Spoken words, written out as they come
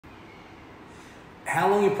how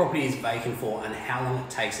long your property is vacant for and how long it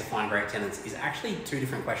takes to find great tenants is actually two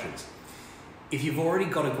different questions. If you've already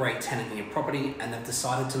got a great tenant in your property and they've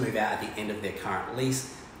decided to move out at the end of their current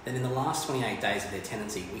lease, then in the last 28 days of their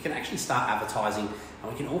tenancy, we can actually start advertising, and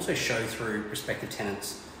we can also show through prospective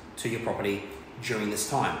tenants to your property during this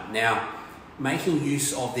time. Now, making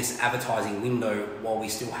use of this advertising window while we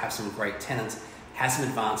still have some great tenants has some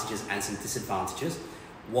advantages and some disadvantages.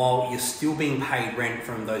 While you're still being paid rent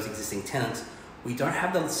from those existing tenants, we don't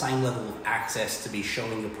have the same level of access to be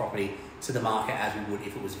showing your property to the market as we would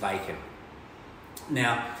if it was vacant.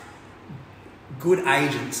 Now, good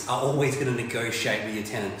agents are always going to negotiate with your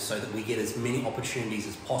tenants so that we get as many opportunities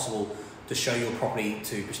as possible to show your property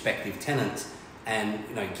to prospective tenants and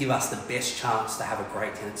give us the best chance to have a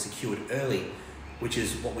great tenant secured early, which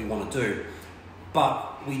is what we want to do.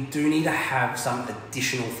 But we do need to have some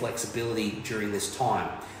additional flexibility during this time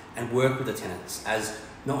and work with the tenants, as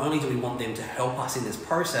not only do we want them to help us in this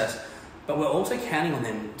process, but we're also counting on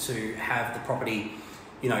them to have the property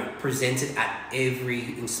presented at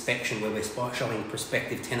every inspection where we're showing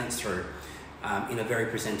prospective tenants through in a very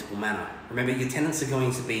presentable manner. Remember, your tenants are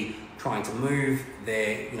going to be trying to move.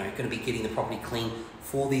 They're going to be getting the property clean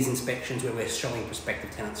for these inspections where we're showing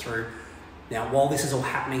prospective tenants through. Now, while this is all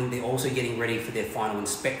happening, they're also getting ready for their final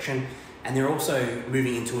inspection, and they're also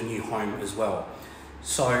moving into a new home as well.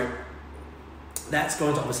 So that's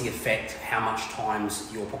going to obviously affect how much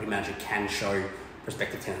times your property manager can show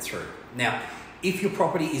prospective tenants through. Now, if your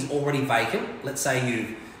property is already vacant, let's say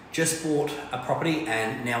you've just bought a property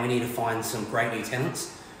and now we need to find some great new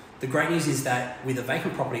tenants. The great news is that with a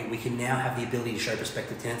vacant property, we can now have the ability to show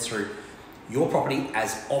prospective tenants through your property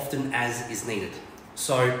as often as is needed.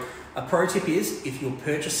 So a pro tip is, if you're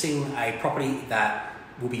purchasing a property that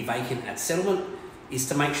will be vacant at settlement, is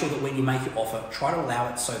to make sure that when you make your offer, try to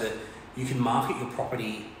allow it so that you can market your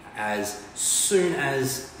property as soon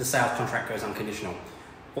as the sales contract goes unconditional.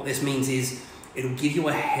 What this means is it'll give you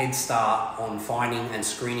a head start on finding and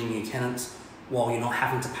screening new tenants while you're not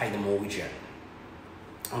having to pay the mortgage yet.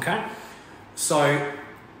 Okay? So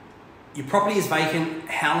your property is vacant.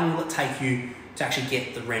 How long will it take you to actually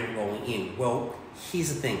get the rent rolling in? Well, here's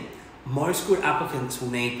the thing. Most good applicants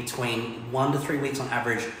will need between 1 to 3 weeks on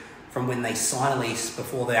average from when they sign a lease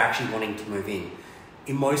before they're actually wanting to move in.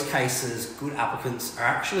 In most cases, good applicants are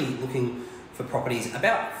actually looking for properties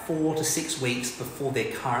about 4 to 6 weeks before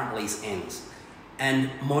their current lease ends. And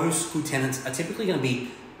most good tenants are typically going to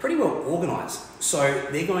be pretty well organised. So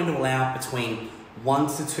they're going to allow between 1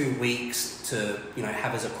 to 2 weeks to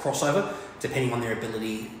have as a crossover, depending on their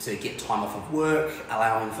ability to get time off of work,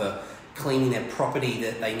 allowing for cleaning their property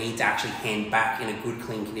that they need to actually hand back in a good,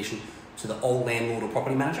 clean condition to the old landlord or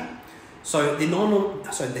property manager. So they're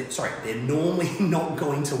normally not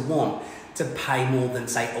going to want to pay more than,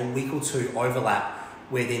 say, a week or two overlap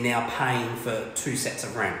where they're now paying for 2 sets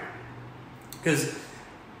of rent. Because,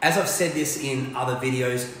 as I've said this in other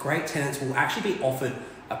videos, great tenants will actually be offered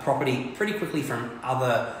a property pretty quickly from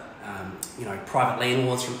other private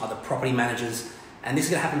landlords, from other property managers, and this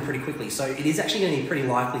is going to happen pretty quickly. So it is actually going to be pretty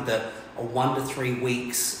likely that a 1 to 3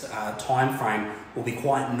 weeks time frame will be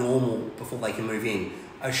quite normal before they can move in,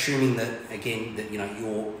 assuming that, again, that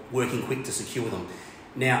you're working quick to secure them.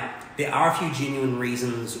 Now, there are a few genuine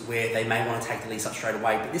reasons where they may want to take the lease up straight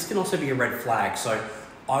away, but this can also be a red flag. So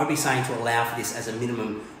I would be saying to allow for this as a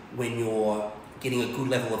minimum when you're getting a good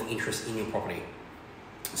level of interest in your property.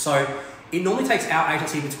 So it normally takes our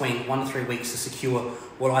agency between 1 to 3 weeks to secure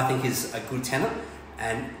what I think is a good tenant,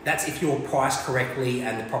 and that's if you're priced correctly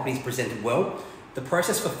and the property is presented well. The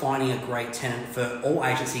process for finding a great tenant for all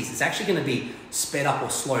agencies is actually going to be sped up or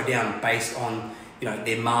slowed down based on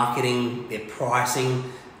their marketing, their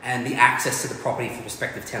pricing, and the access to the property for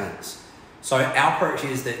prospective tenants. So our approach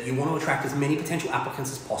is that you want to attract as many potential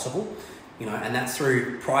applicants as possible, and that's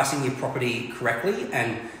through pricing your property correctly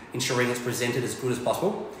and ensuring it's presented as good as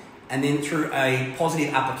possible. And then through a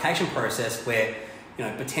positive application process where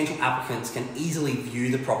potential applicants can easily view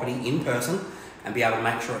the property in person and be able to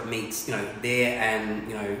make sure it meets their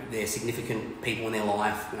and their significant people in their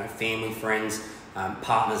life, family, friends,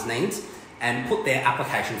 partners' needs, and put their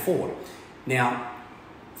application forward. Now,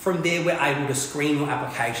 from there, we're able to screen your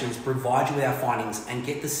applications, provide you with our findings, and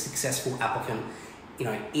get the successful applicant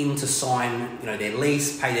in to sign their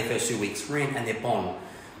lease, pay their first 2 weeks rent and their bond.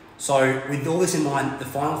 So with all this in mind, the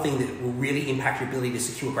final thing that will really impact your ability to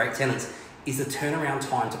secure great tenants is the turnaround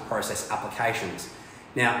time to process applications.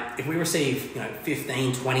 Now, if we receive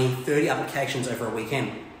 15, 20, 30 applications over a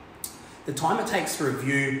weekend, the time it takes to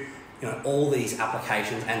review all these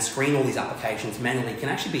applications and screen all these applications manually can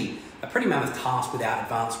actually be a pretty mammoth task without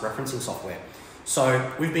advanced referencing software.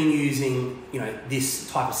 So we've been using, this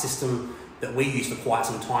type of system that we use for quite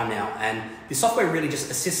some time now, and this software really just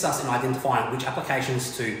assists us in identifying which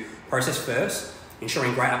applications to process first,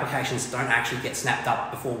 ensuring great applications don't actually get snapped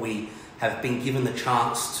up before we have been given the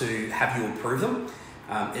chance to have you approve them.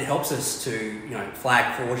 It helps us to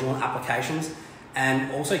flag fraudulent applications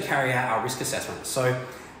and also carry out our risk assessment. So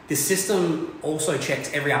this system also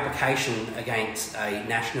checks every application against a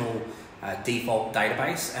national default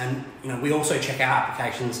database, and we also check our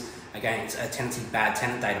applications against a tenancy bad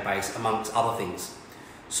tenant database, amongst other things.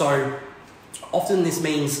 So often this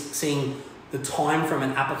means seeing the time from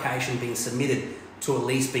an application being submitted to a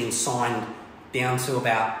lease being signed down to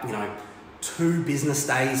about 2 business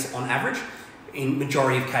days on average in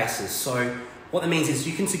majority of cases. So what that means is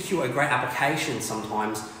you can secure a great application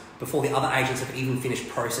sometimes before the other agents have even finished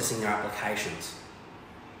processing their applications.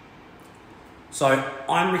 So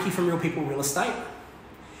I'm Ricky from Real People Real Estate.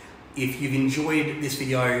 If you've enjoyed this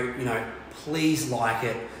video, please like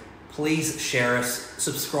it, please share us,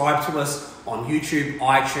 subscribe to us on YouTube,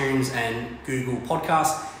 iTunes, and Google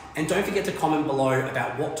Podcasts, and don't forget to comment below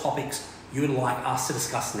about what topics you would like us to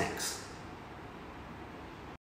discuss next.